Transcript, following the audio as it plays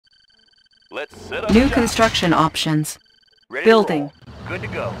Let's set up New shop. construction options. Ready Building. to roll. Good to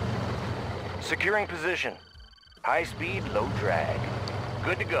go. Securing position. High speed, low drag.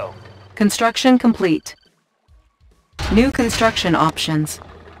 Good to go. Construction complete. New construction options.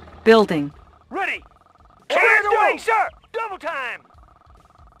 Building. Ready. Clear the way, sir. Double time.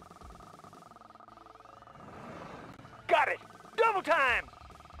 Got it. Double time.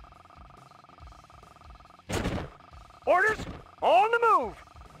 Orders on the move.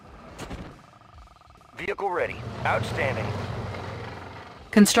 Vehicle ready. Outstanding.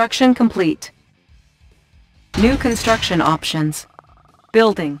 Construction complete. New construction options.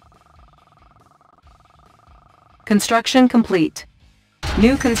 Building. Construction complete.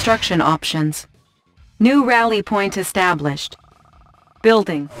 New construction options. New rally point established.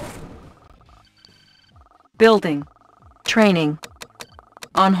 Building. Building. Training.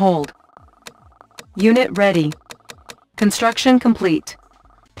 On hold. Unit ready. Construction complete.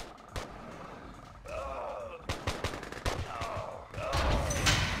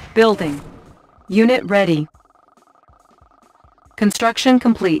 Building. Unit ready. Construction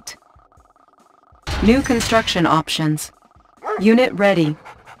complete. New construction options. Unit ready.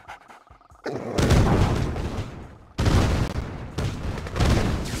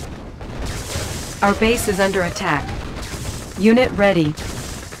 Our base is under attack. Unit ready.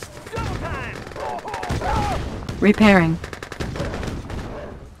 Repairing.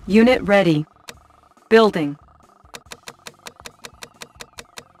 Unit ready. Building.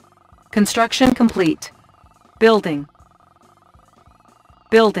 Construction complete. Building.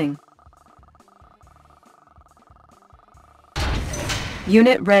 Building.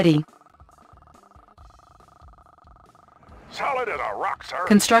 Unit ready. Solid as a rock, sir.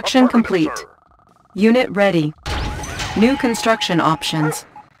 Construction Affirmative, complete. sir. Unit ready. New construction options.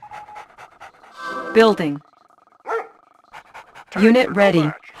 Building. Unit Tanks are no ready.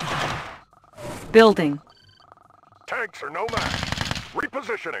 match. Building. Tanks are no match.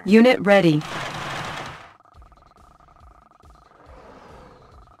 Repositioning. Unit ready.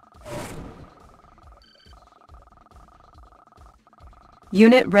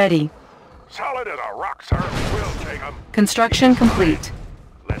 Unit ready. Solid as a rock, sir. We'll take them. Construction complete.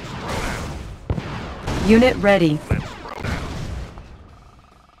 Let's throw down. Unit ready. Let's throw down.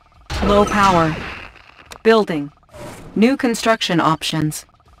 Low power. Building. New construction options.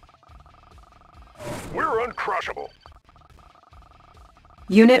 We're uncrushable.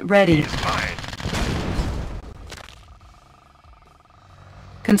 Unit ready. He's mine.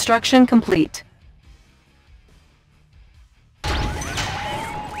 Construction complete.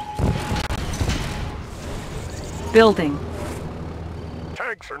 Building.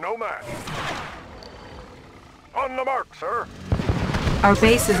 Tanks are no match. On the mark, sir. Our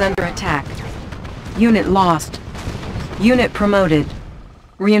base is under attack. Unit lost. Unit promoted.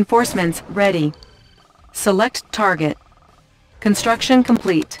 Reinforcements ready. Select target. Construction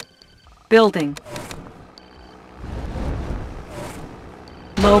complete. Building.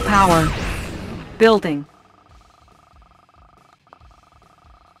 Low power. Building.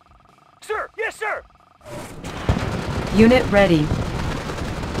 Sir, yes, sir. Unit ready.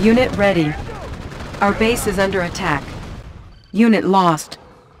 Unit ready. Our base is under attack. Unit lost.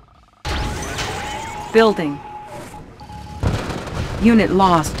 Building. Unit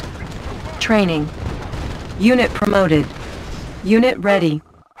lost. Training. Unit promoted. Unit ready.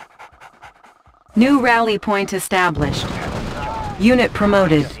 New rally point established. Unit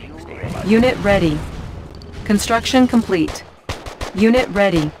promoted. Unit ready. Construction complete. Unit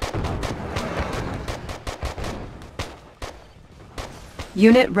ready.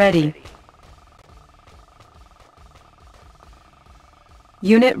 Unit ready.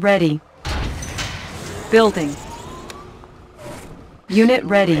 Unit ready. Building. Unit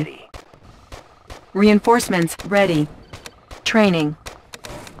ready. Reinforcements ready. Training.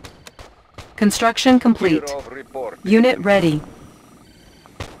 Construction complete. Unit ready.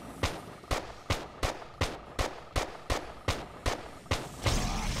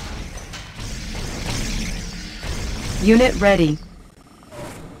 Unit ready.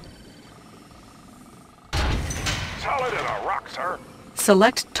 Solid as a rock, sir.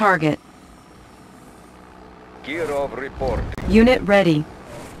 Select target. Gear of report. Unit ready.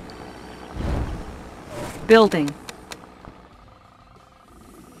 Building.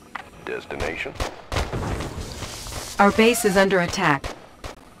 Destination. Our base is under attack.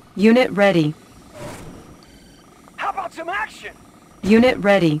 Unit ready. How about some action? Unit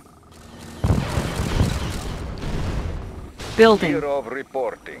ready. Building. Gear of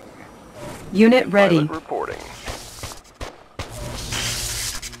reporting. Unit ready. Pilot reporting.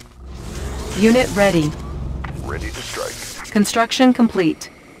 Unit ready. Ready to strike. Construction complete.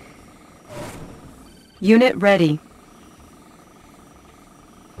 Unit ready.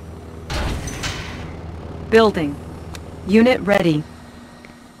 Building. Unit ready.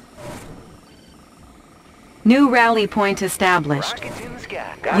 New rally point established. Rockets in the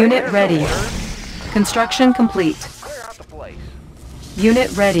sky. Unit ready. Construction complete. Clear out the place.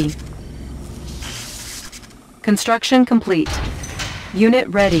 Unit ready. Construction complete. Unit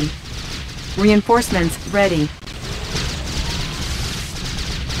ready. Reinforcements ready.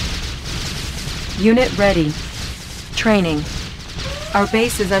 Unit ready. Training. Our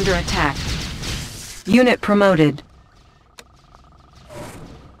base is under attack. Unit promoted.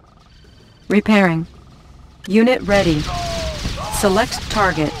 Repairing. Unit ready. Select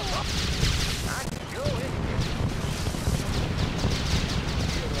target.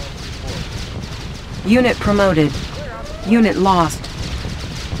 Unit promoted. Unit lost.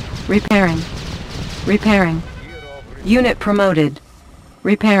 Repairing. Repairing. Unit promoted.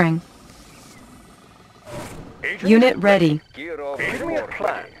 Repairing. Unit ready. Give me a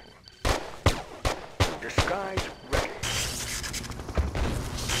plan. Disguise ready.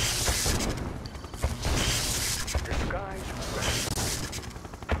 Disguise ready.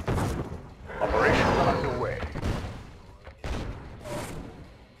 Operation underway.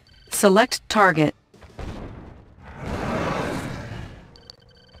 Select target.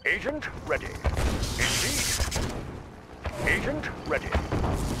 Agent ready. Indeed. Agent ready.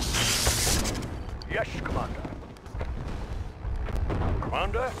 Yes, Commander.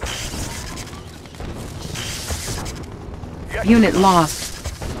 Commander? Yes. Unit lost.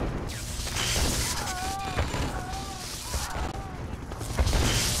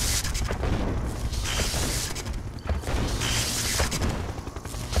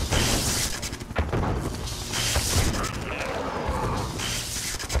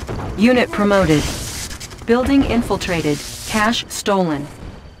 Unit promoted. Building infiltrated. Cash stolen.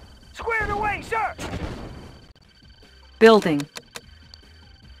 Squared away, sir! Building.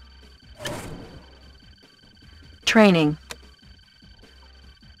 Training.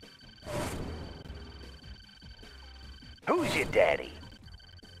 Who's your daddy?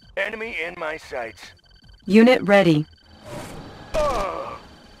 Enemy in my sights. Unit ready.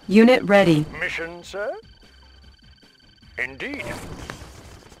 Unit ready. Mission, sir? Indeed.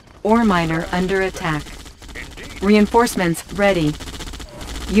 Ore miner under attack. Indeed. Reinforcements ready.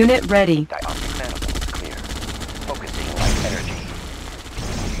 Unit ready. Dioptic manifold clear. Focusing light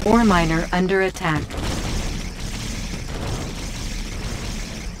energy. Ore miner under attack.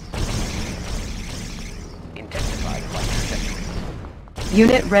 Intensified light trajectory.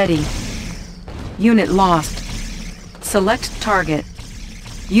 Unit ready. Unit lost. Select target.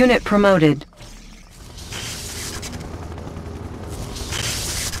 Unit promoted.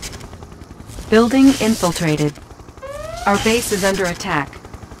 Building infiltrated. Our base is under attack.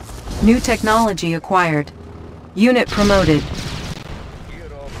 New technology acquired. Unit promoted.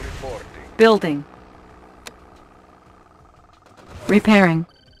 Building. Repairing.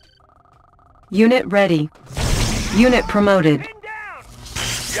 Unit ready. Unit promoted. Pin down!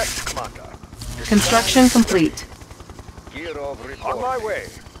 Yes, Commander. Construction complete. On my way.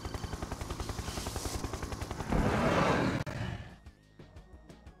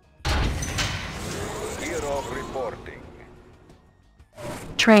 Reporting.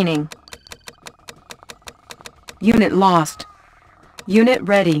 Training. Unit lost. Unit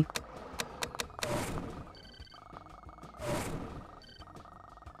ready.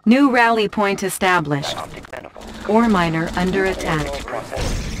 New rally point established. Dioptic manifold Ore miner under attack.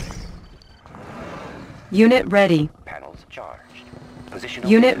 process. Unit ready. Panels charged. Position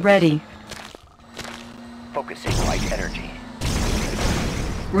Unit ready. Focusing light energy.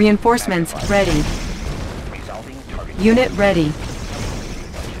 Reinforcements ready. Resolving target. Unit ready.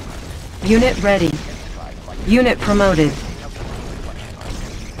 Unit ready. Unit promoted.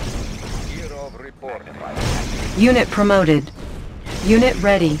 Unit promoted. Unit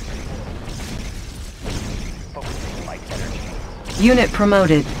ready. Focusing light energy. Unit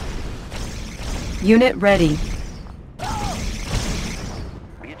promoted. Unit ready.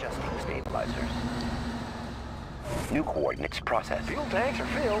 Readjusting stabilizers. New coordinates processed. Fuel tanks are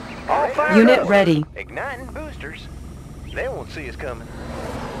filled. All fired Unit up. ready. Igniting boosters. They won't see us coming.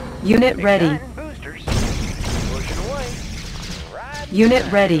 Unit ready. Igniting boosters. Pushing away. Right. Unit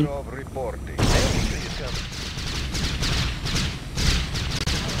ready. Reporting. They won't see us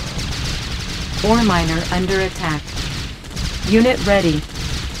coming. Ore miner under attack. Unit ready.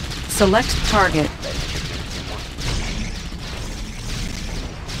 Select target.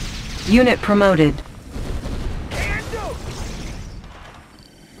 Unit promoted. Can do.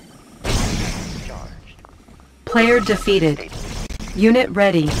 Charged. Player defeated. Unit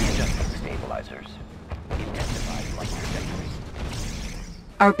ready. Readjusting stabilizers.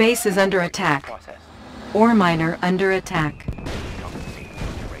 Our base is under attack. Ore miner under attack.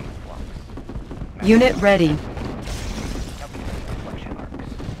 Unit ready.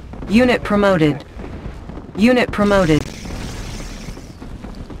 Unit promoted. Unit promoted.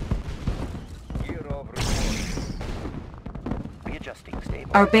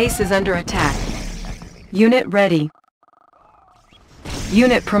 Our base is under attack. Unit ready.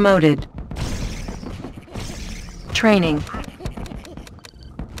 Unit promoted. Training.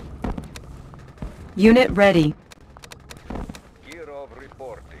 Unit ready.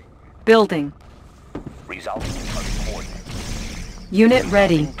 Building. Resolving target coordinates. Unit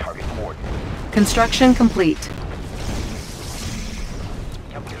ready. Target coordinates. Construction complete.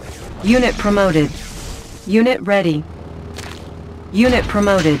 Unit promoted. Unit ready. Unit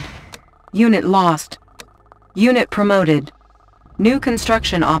promoted. Unit lost. Unit promoted. New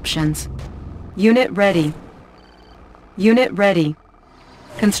construction options. Unit ready. Unit ready.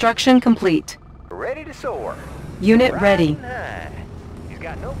 Construction complete. Ready to soar. Unit ready. Riding high. You've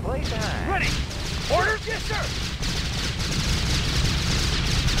got no place to hide. Ready. Orders, yes, sir.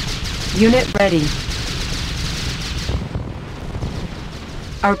 Unit ready.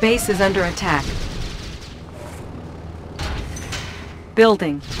 Our base is under attack.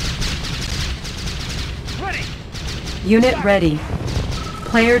 Building. Ready. Unit ready.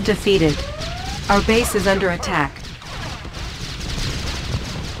 Player defeated. Our base is under attack.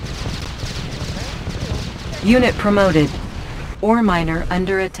 Unit promoted. Ore miner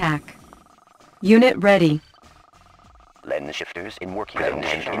under attack. Unit ready. Lens shifters in working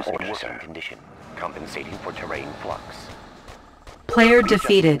condition. Compensating for terrain flux. Player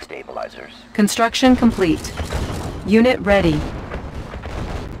defeated. Stabilizers. Construction complete. Unit ready.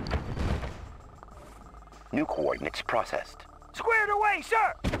 New coordinates processed. Squared away,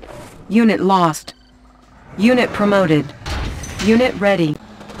 sir! Unit lost. Unit promoted. Unit ready.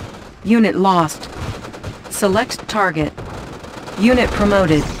 Unit lost. Select target. Unit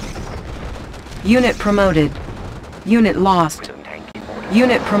promoted. Unit promoted. Unit lost.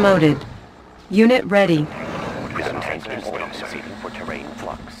 Unit promoted. Unit ready. Prism tank in order compensating for terrain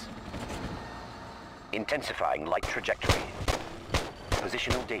flux. Intensifying light trajectory.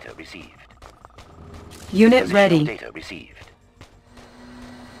 Positional data received. Unit Positional ready. Data received.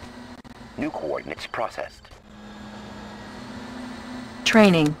 New coordinates processed.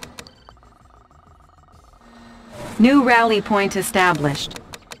 Training. New rally point established.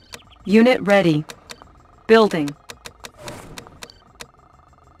 Unit ready. Building.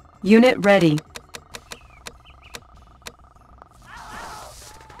 Unit ready.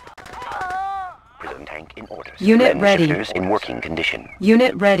 Prism tank in order. Unit Lens ready. shifters in working condition.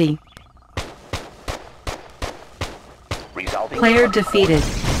 Unit ready. Resolving Player target defeated.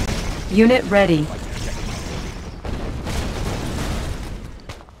 Unit ready.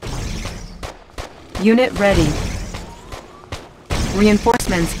 Unit ready.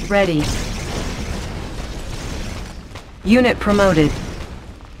 Reinforcements ready. Unit promoted.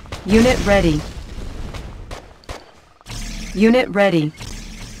 Unit ready. Unit ready.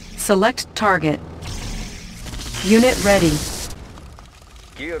 Select target. Unit ready.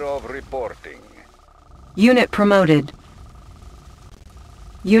 Gear of reporting. Unit promoted.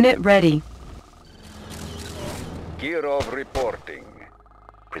 Unit ready. Gear of reporting.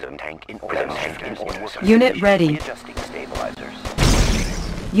 Prism tank in order. Unit ready. Adjusting stabilizers.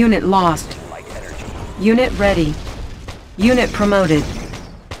 Unit lost. Light energy. Unit ready. Unit promoted.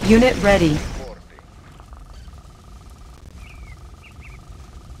 Unit ready. Reporting.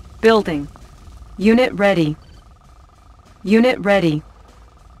 Building. Unit ready. Unit ready.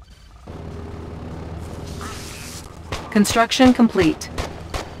 Construction complete.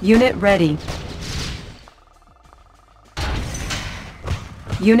 Unit ready.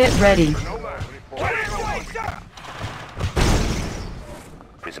 Unit ready.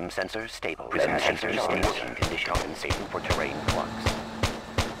 Prism sensor stable. Prism sensors in working condition. Compensating for terrain flux.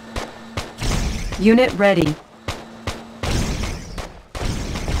 Unit ready.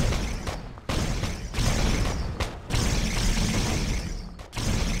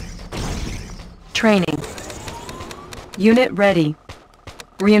 Training. Unit ready.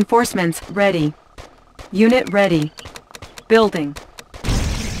 Reinforcements ready. Unit ready. Building.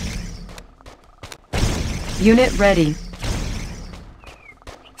 Unit ready.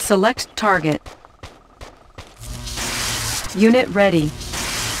 Select target. Unit ready.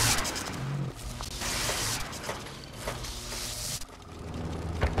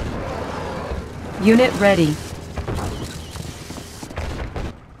 Unit ready.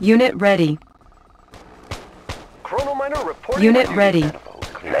 Unit ready. Chronominer reporting. Unit ready.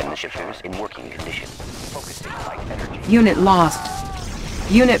 Lens shifters in working condition. Focusing light energy. Unit lost.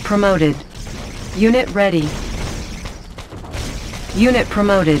 Unit promoted. Unit ready. Unit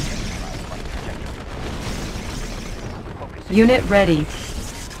promoted. Unit ready.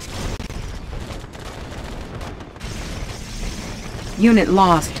 Unit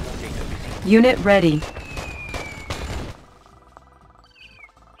lost. Unit ready.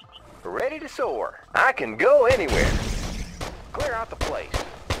 Ready to soar. I can go anywhere. Clear out the place.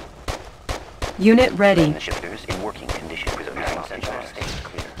 Unit ready. The shifters in working condition. Sensors stay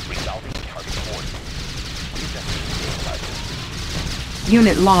clear. Resolving target coordinates.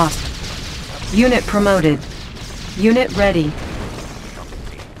 Unit lost. Unit promoted. Unit ready.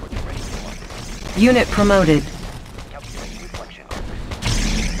 Unit promoted.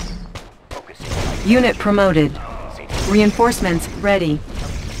 Unit promoted. Reinforcements ready.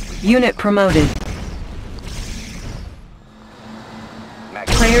 Unit promoted.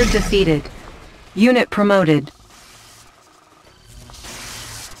 Player defeated. Unit promoted.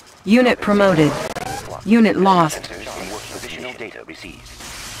 Unit promoted. Unit lost. Positional data received.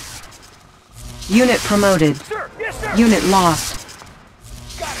 Unit promoted. Sir, yes, sir. Unit lost.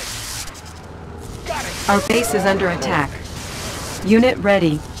 Got it. Got it. Our base is under attack. Unit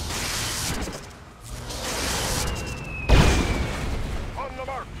ready. On the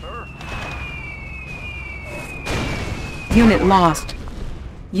mark, sir. Unit lost.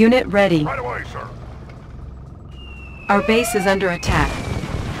 Unit ready. Right away, sir. Our base is under attack.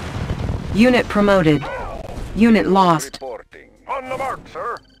 Unit promoted. Unit lost. Reporting. On the mark,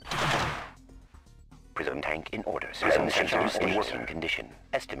 sir. Prism tank in order. Prism sensors in working condition.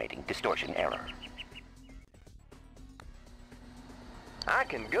 Estimating distortion error. I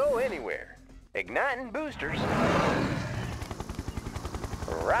can go anywhere. Igniting boosters.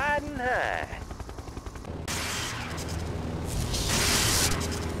 Riding high.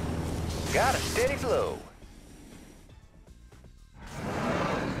 Got a steady flow.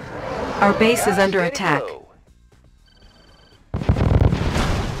 Our base is Got a under steady attack. flow.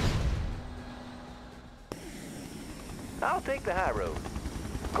 I'll take the high road.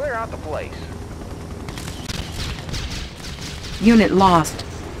 Clear out the place. Unit lost.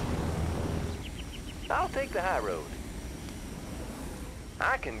 I'll take the high road.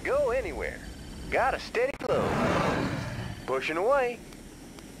 I can go anywhere. Got a steady flow. Pushing away.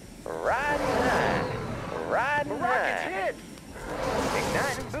 Riding high. Riding Rocket's high. hit.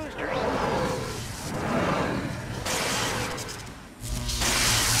 Igniting boosters.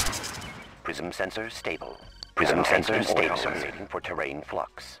 Prism sensors stable. Prism sensors stable. Compensating for terrain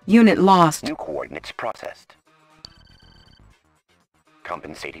flux. Unit lost. New coordinates processed.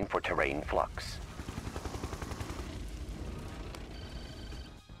 Compensating for terrain flux.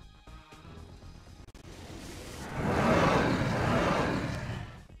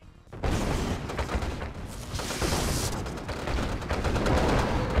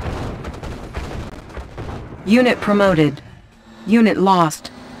 Unit promoted. Unit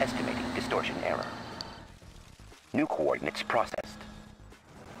lost. Estimating distortion error. New coordinates processed.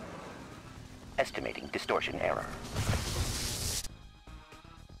 Estimating distortion error.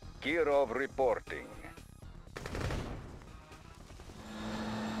 Kirov reporting.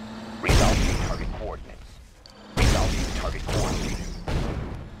 Resolving target coordinates. Resolving target coordinates.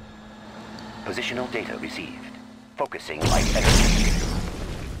 Positional data received. Focusing light energy.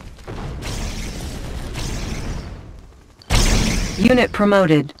 Unit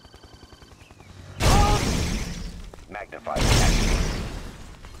promoted. Magnified activity.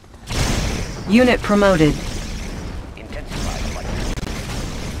 Unit promoted. Intensified light.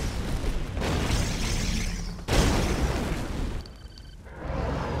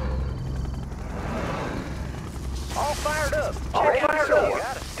 All fired up. All fired up.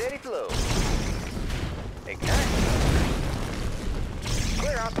 Got a steady flow. Ignite.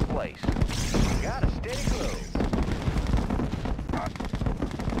 Clear out the place. Got a steady flow.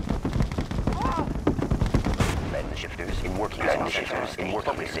 Then the shifters in working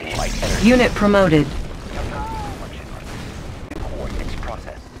focusing light energy. Unit promoted. New coordinates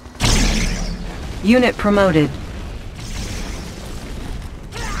processed. Unit promoted.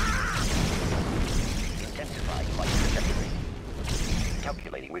 Intensifying light trajectory.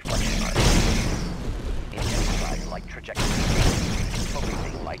 Calculating reflection arc. Intensifying light trajectory.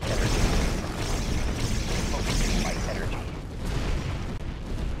 Focusing light energy. Focusing light energy.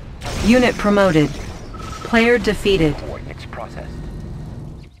 Unit promoted. Player defeated. Coordinates processed.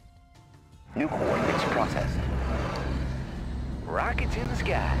 New coordinates processed. Rockets in the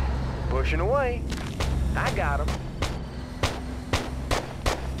sky. Pushing away. I got 'em.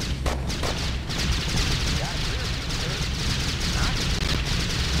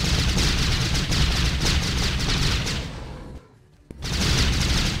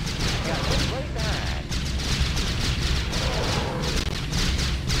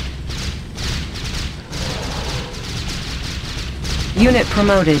 Unit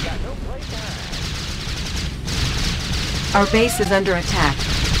promoted. Our base is under attack.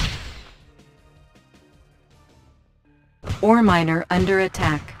 Ore miner under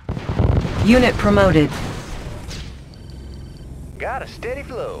attack. Unit promoted. Got a steady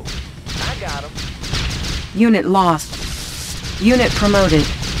flow. I got him. Unit lost. Unit promoted.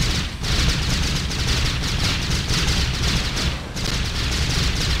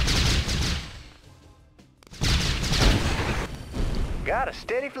 Got a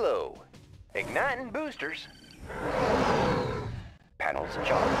steady flow. Igniting boosters. Panels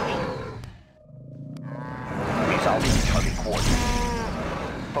charged. Resolving target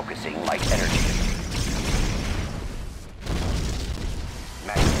coordinates. Focusing light energy.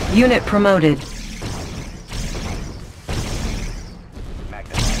 Magnifying. Unit promoted.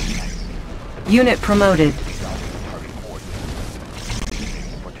 Magnifying. Unit promoted. Resolving target coordinates.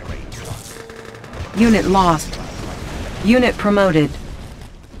 For terrain block. Unit lost. Unit promoted.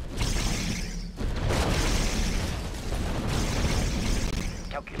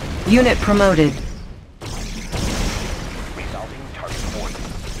 Calculating. Unit promoted. Resolving target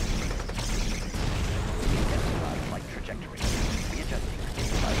coordinates. Intensifying flight trajectory. Readjusting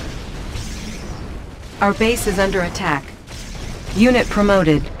state light. Our base is under attack. Unit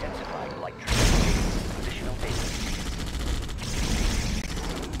promoted. Intensifying light trajectory. Positional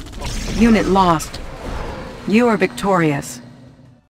data. Unit lost. You are victorious.